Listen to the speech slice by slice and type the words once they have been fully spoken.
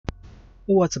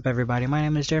What's up everybody, my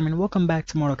name is Jeremy and welcome back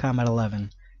to Mortal Kombat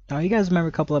 11. Now you guys remember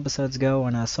a couple episodes ago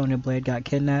when Sonya Blade got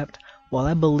kidnapped? Well,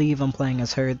 I believe I'm playing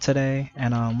as her today,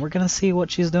 and we're gonna see what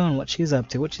she's doing, what she's up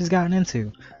to, what she's gotten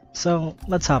into. So,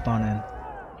 let's hop on in.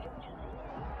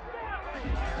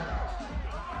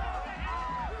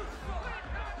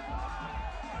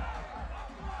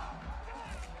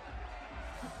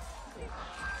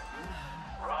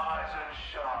 Rise and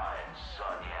shine,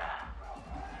 Sonya.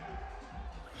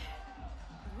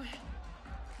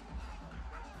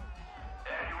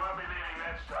 And you won't be leaving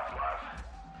that stuff, love.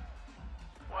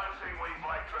 One thing we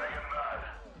Black Dragon know.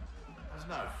 There's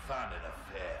no fun in a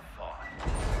fair fight.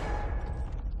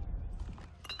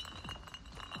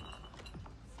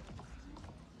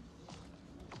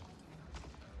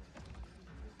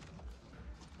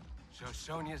 So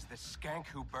Sonya's the skank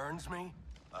who burns me?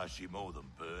 She more than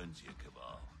burns you,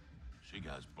 Cabal. She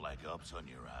goes black ops on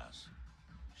your ass.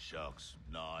 Shocks,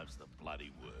 knives, the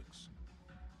bloody works.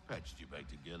 Patched you back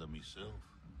together myself.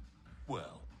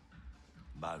 Well,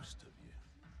 most of you.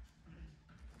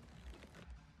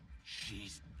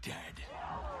 She's dead.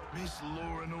 Miss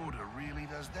Law and Order really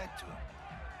does that to him?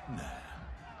 Nah.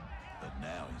 But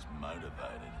now he's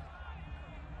motivated.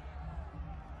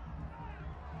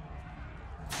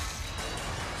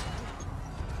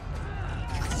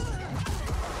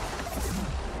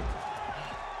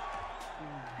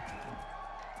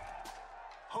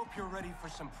 Hope you're ready for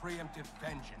some preemptive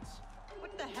vengeance.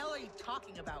 What the hell are you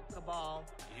talking about, Cabal?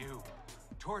 You,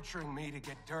 torturing me to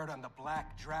get dirt on the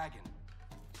Black Dragon.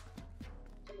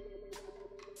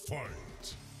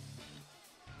 Fight.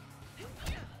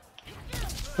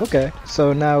 Okay,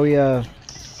 so now we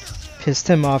pissed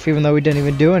him off even though we didn't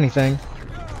even do anything.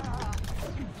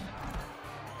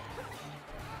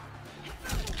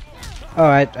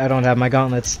 Alright, I don't have my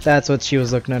gauntlets. That's what she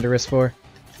was looking under wrist for.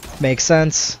 Makes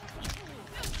sense.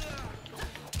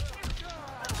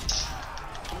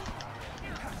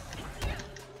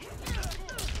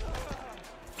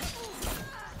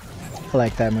 I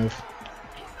like that move.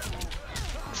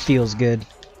 Feels good.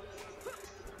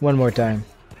 One more time.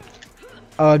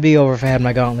 Oh, it'd be over if I had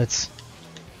my gauntlets.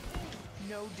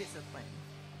 No discipline.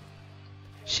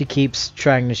 She keeps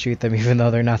trying to shoot them even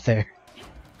though they're not there.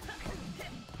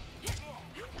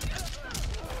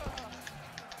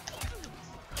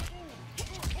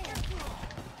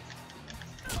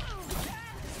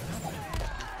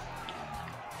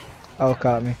 Oh,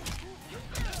 caught me.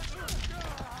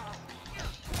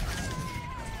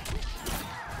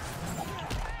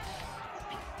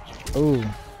 Ooh.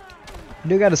 I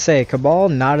do gotta say, Cabal,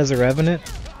 not as a Revenant,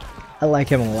 I like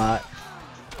him a lot.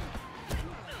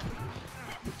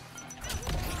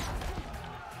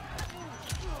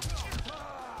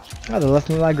 Oh, they left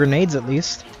me a lot of grenades at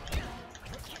least.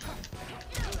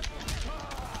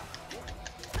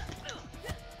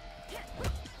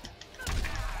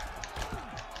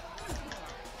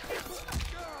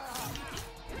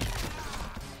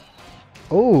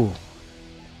 Oh.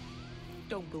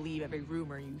 Don't believe every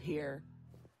rumor you hear.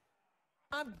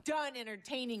 I'm done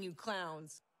entertaining you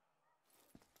clowns.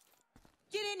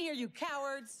 Get in here, you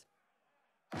cowards!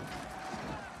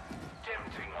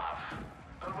 Tempting, love.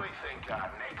 But we think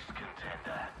our next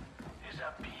contender is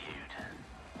a beaut.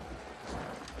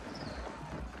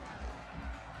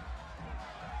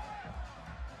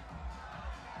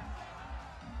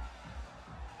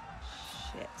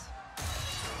 Shit.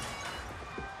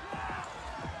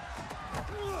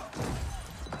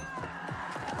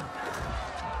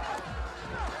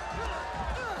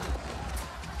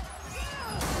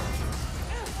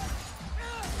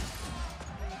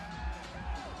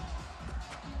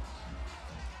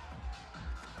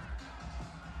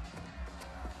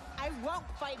 I won't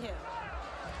fight him.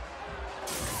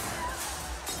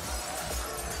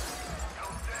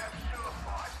 You'll damn sure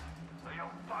fight, or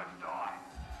you'll both die.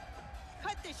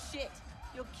 Cut this shit.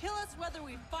 You'll kill us whether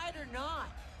we fight or not.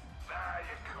 Nah,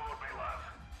 you called me, love.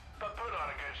 But put on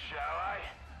a good show, eh?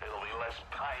 It'll be less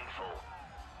painful.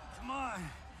 Come on.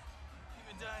 You've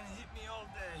been dying to hit me all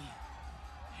day.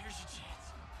 Here's your chance.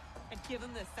 And give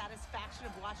him the satisfaction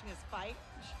of watching us fight?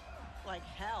 Like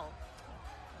hell.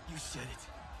 You said it.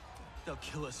 They'll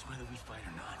kill us whether we fight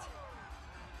or not.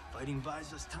 Fighting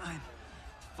buys us time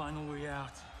to find a way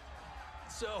out.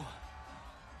 So,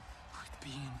 quit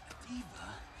being a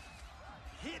diva.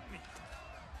 Hit me.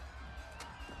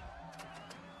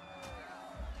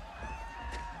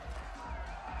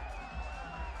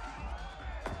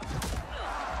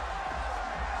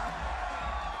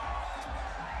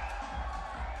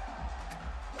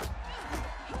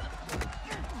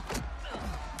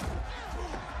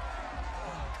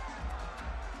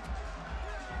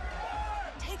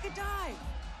 Take a dive.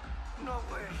 No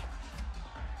way.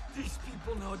 These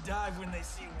people know dive when they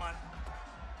see one.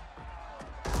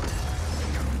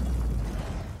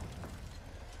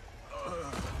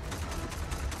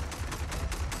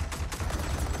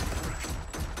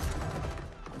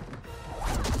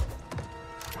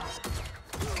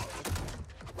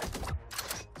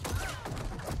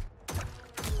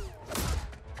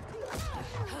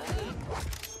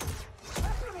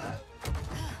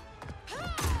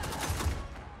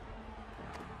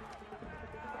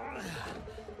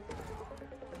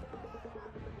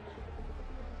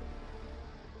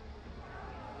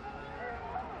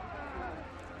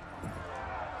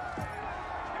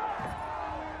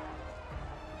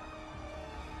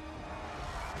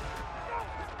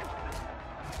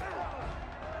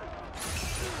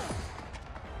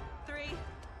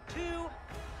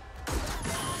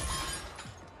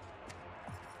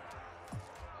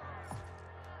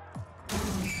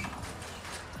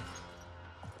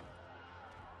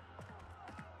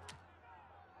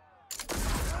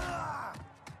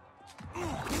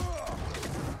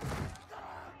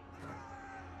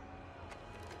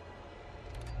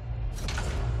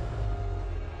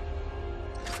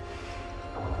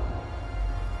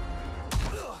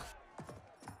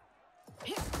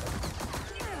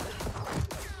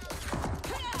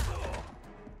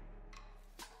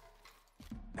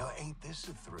 Ain't this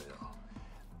a thrill?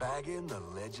 Bagging the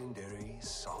legendary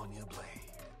Sonya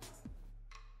blade.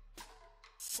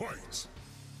 Fight!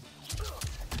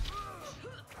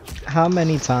 How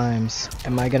many times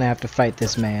am I gonna have to fight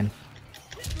this man?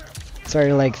 It's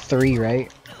already like 3,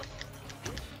 right?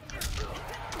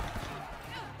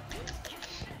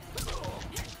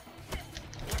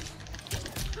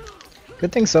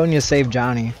 Good thing Sonya saved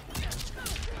Johnny.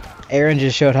 Aaron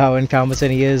just showed how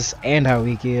incompetent he is and how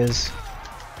weak he is.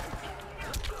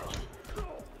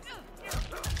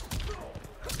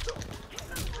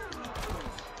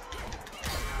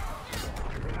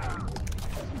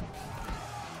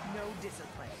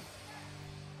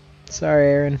 Sorry,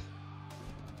 Aaron.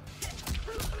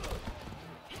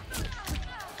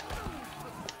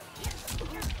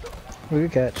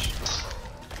 Good catch.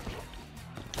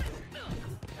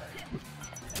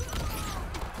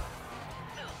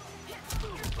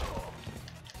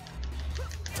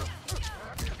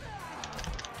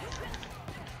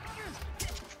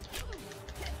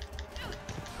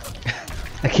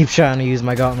 I keep trying to use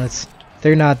my gauntlets.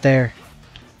 They're not there.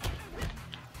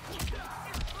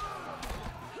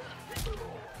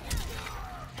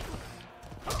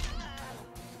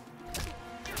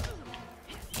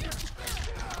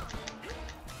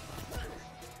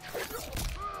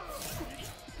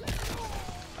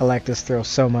 I like this throw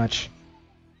so much.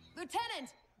 Lieutenant!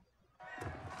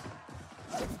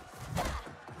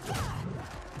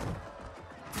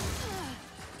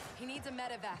 He needs a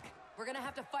medevac. We're gonna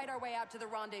have to fight our way out to the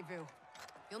rendezvous.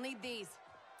 You'll need these.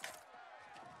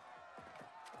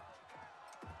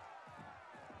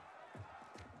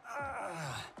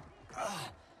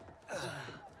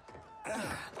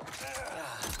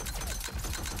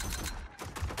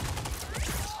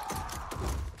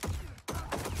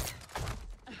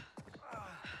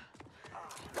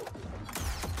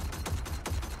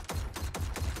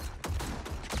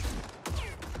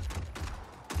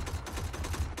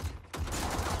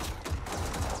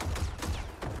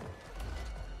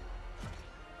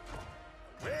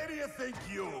 Where do you think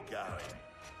you're going?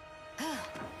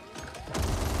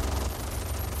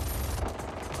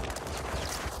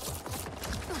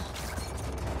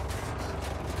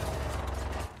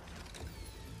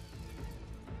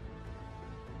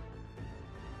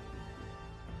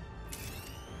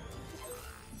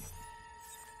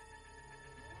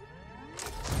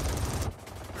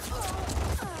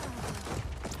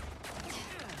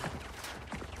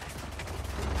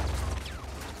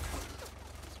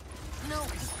 No,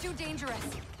 it's too dangerous.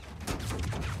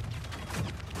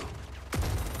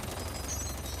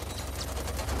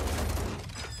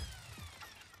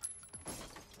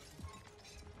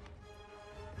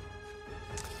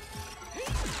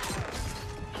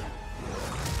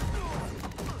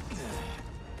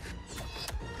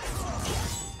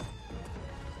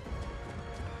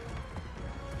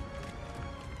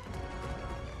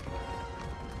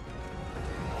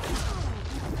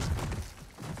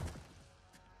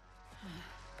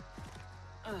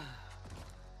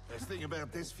 Best thing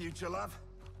about this future, love?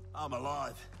 I'm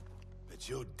alive, but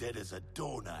you're dead as a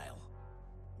doornail.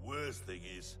 Worst thing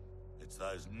is, it's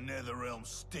those Netherrealm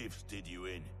stiffs did you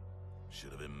in.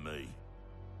 Should have been me.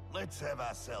 Let's have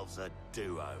ourselves a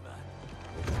do-over.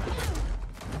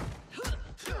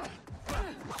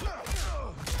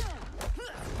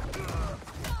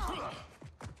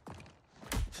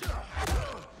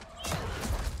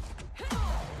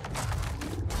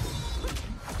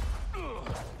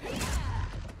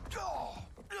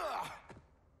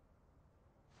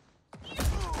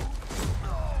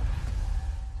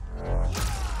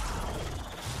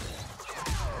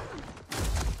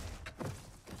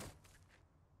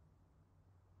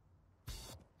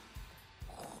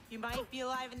 You might be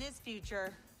alive in this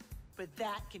future, but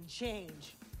that can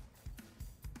change.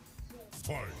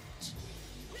 Fight.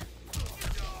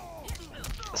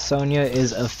 Sonya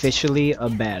is officially a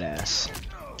badass.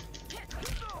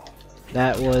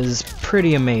 That was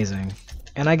pretty amazing.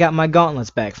 And I got my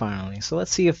gauntlets back finally, so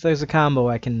let's see if there's a combo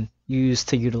I can use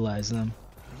to utilize them.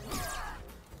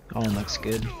 Oh, looks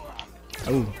good.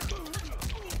 Oh.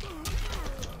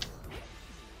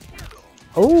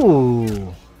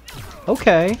 Oh.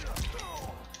 Okay.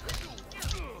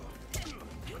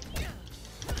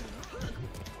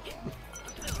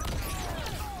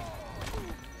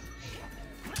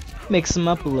 Mix them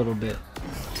up a little bit.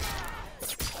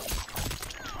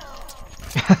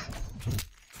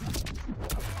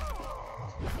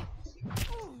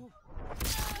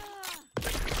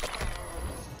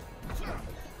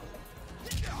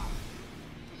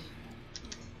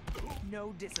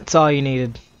 That's all you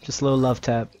needed. Just a little love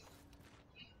tap.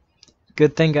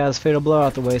 Good thing got his fatal blow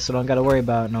out the way, so don't gotta worry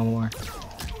about it no more.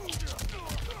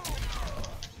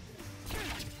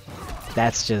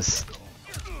 That's just...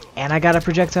 And I got a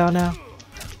projectile now?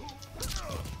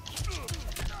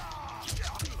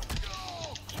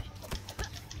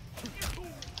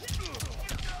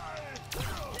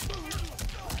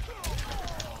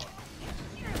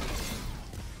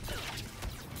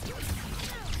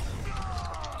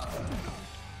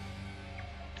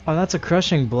 Oh, that's a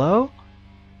crushing blow?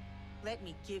 Let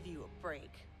me give you a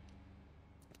break.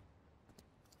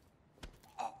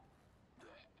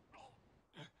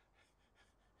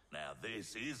 Now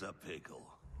this is a pickle.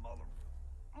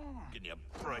 Can you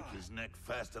break his neck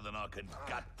faster than I can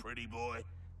gut, pretty boy?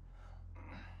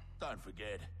 Don't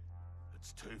forget,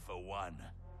 it's 2 for 1.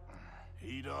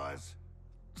 He dies,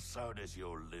 so does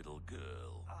your little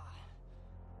girl.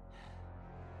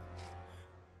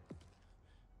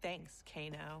 Thanks,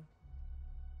 Kano,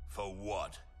 For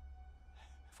what?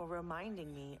 for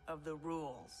reminding me of the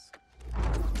rules.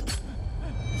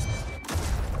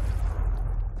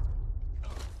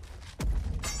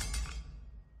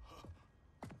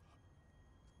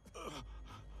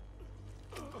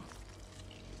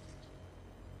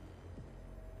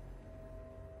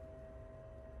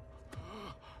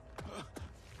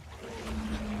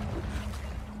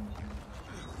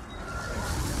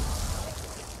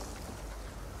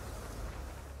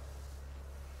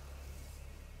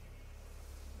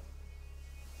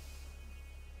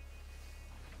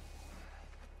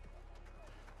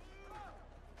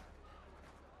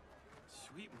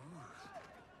 Sweet move.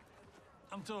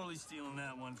 I'm totally stealing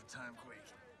that one for Timequake.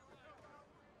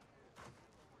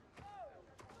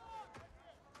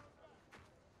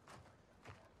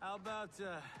 How about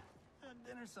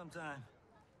dinner sometime?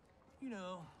 You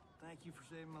know, thank you for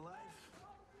saving my life.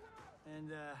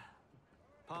 And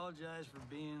apologize for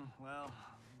being, well,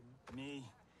 me.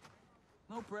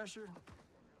 No pressure,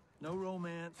 no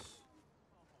romance.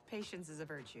 Patience is a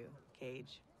virtue,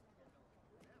 Cage.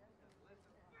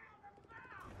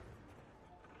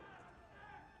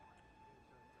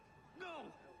 No!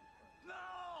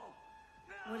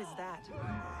 No! What is that?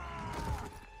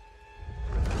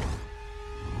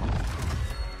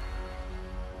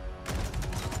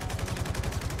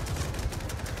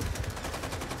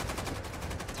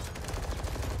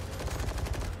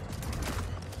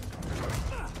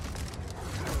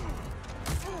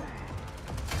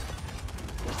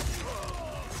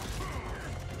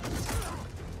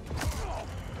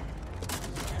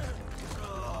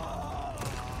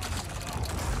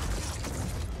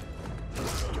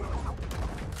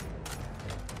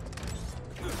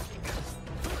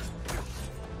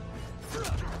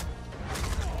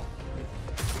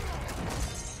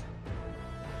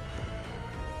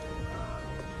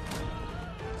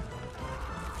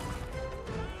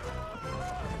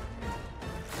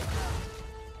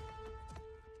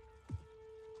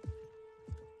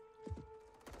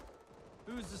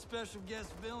 Who's the special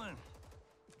guest villain?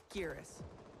 Geras,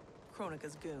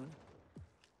 Kronika's goon.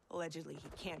 Allegedly, he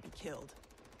can't be killed.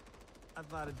 I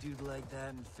fought a dude like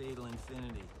that in Fatal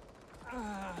Infinity.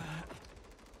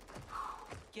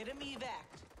 Get him evac.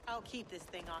 I'll keep this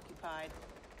thing occupied.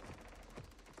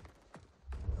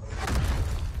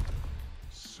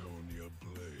 Sonya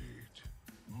Blade,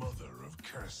 mother of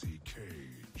Cassie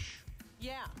Cage.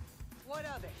 Yeah, what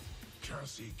of it?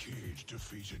 Cassie Cage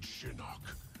defeated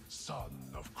Shinnok, son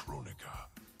of Kronika.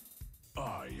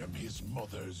 I am his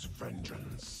mother's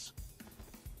vengeance.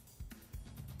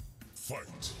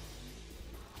 Fight.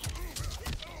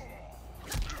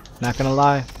 Not gonna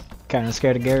lie, kinda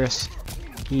scared of Geras.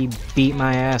 He beat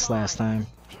my ass last time.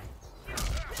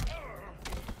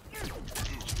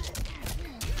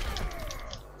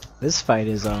 This fight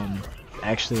is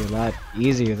actually a lot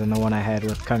easier than the one I had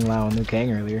with Kung Lao and Liu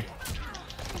Kang earlier.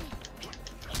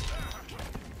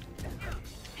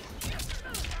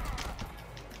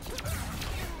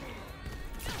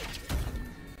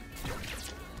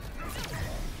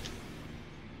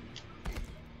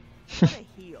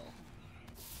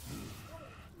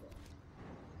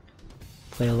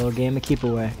 Play a little game of keep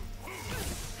away.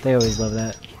 They always love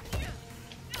that.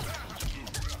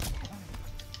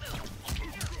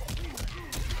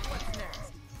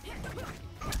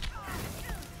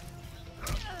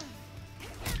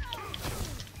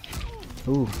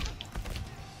 Ooh.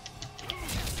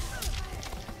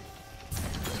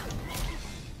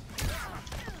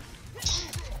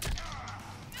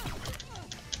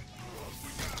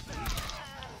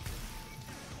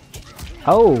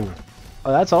 Oh!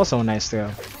 Oh, that's also a nice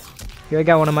throw. Here, I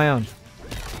got one of my own.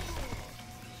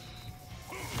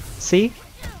 See?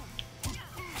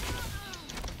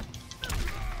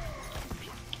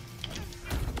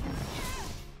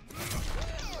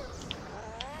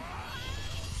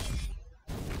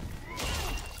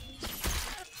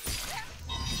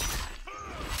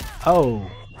 Oh,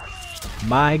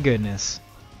 my goodness.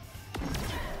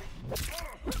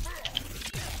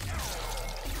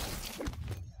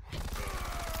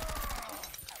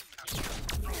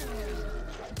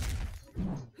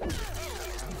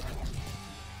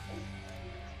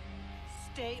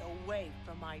 Stay away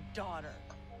from my daughter.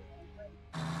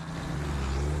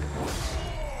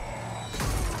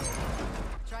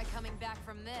 Try coming back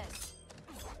from this.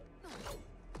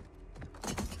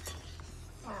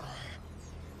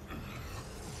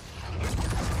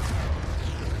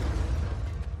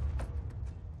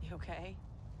 You okay?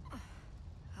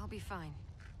 I'll be fine.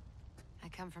 I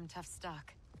come from tough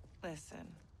stock. Listen,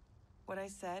 what I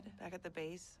said back at the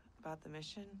base about the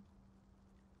mission,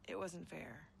 it wasn't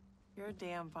fair. You're a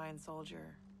damn fine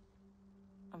soldier.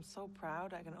 I'm so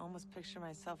proud I can almost picture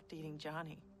myself dating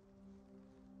Johnny.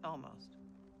 Almost.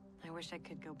 I wish I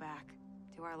could go back.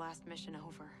 Do our last mission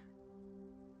over.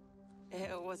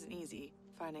 It wasn't easy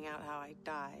finding out how I'd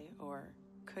die, or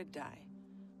could die.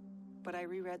 But I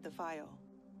reread the file.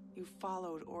 You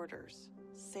followed orders,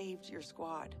 saved your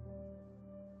squad.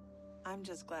 I'm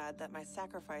just glad that my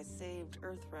sacrifice saved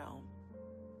Earthrealm.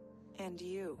 And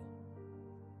you.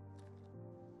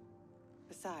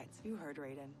 Besides, you heard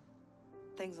Raiden.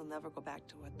 Things will never go back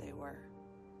to what they were.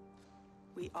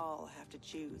 We all have to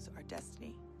choose our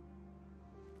destiny.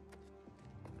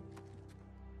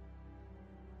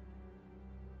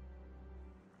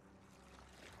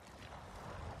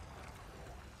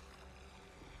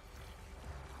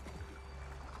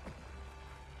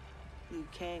 Liu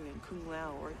Kang and Kung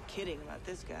Lao weren't kidding about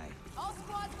this guy. All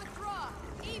squads withdraw!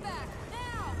 Evac,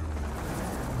 now!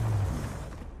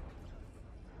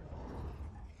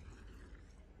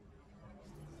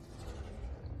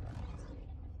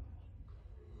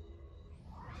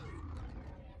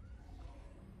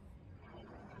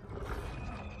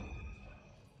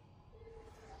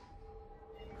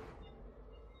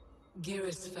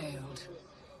 Geras failed.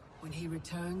 When he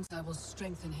returns, I will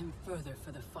strengthen him further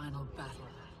for the final battle.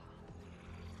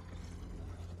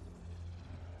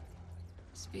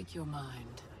 Speak your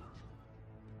mind.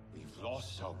 We've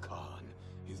lost Shao Kahn,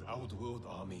 his outworld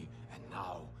army, and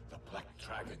now the Black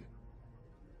Dragon.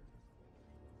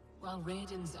 While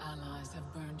Raiden's allies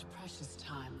have burned precious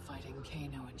time fighting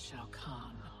Kano and Shao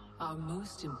Kahn, our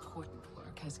most important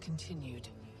work has continued,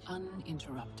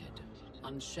 uninterrupted,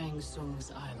 on Shang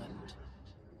Tsung's island.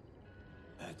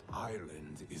 That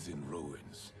island is in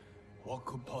ruins. What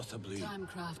could possibly...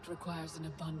 Timecraft requires an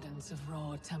abundance of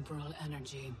raw temporal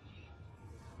energy.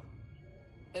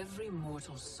 Every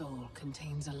mortal soul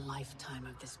contains a lifetime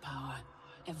of this power.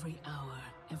 Every hour,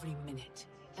 every minute,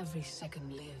 every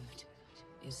second lived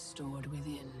is stored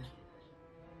within.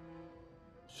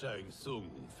 Shang Tsung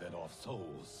fed off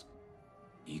souls.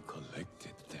 He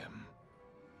collected them.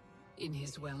 In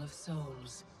his well of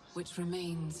souls, which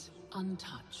remains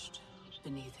untouched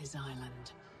beneath his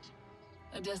island.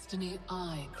 A destiny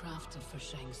I crafted for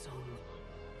Shang Tsung,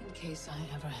 in case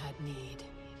I ever had need.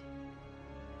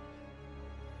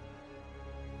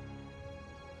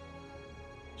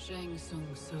 Shang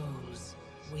Tsung's souls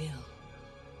will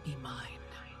be mine.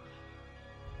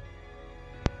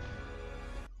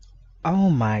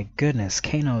 Oh my goodness,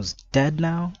 Kano's dead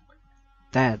now?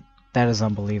 That is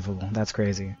unbelievable. That's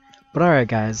crazy. But alright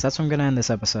guys, that's where I'm going to end this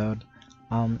episode.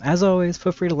 As always,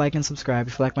 feel free to like and subscribe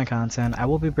if you like my content. I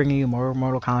will be bringing you more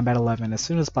Mortal Kombat 11 as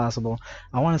soon as possible.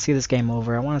 I want to see this game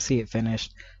over. I want to see it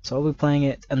finished. So I'll be playing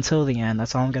it until the end.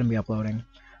 That's all I'm going to be uploading.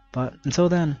 But until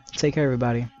then, take care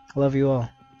everybody. I love you all.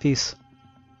 Peace.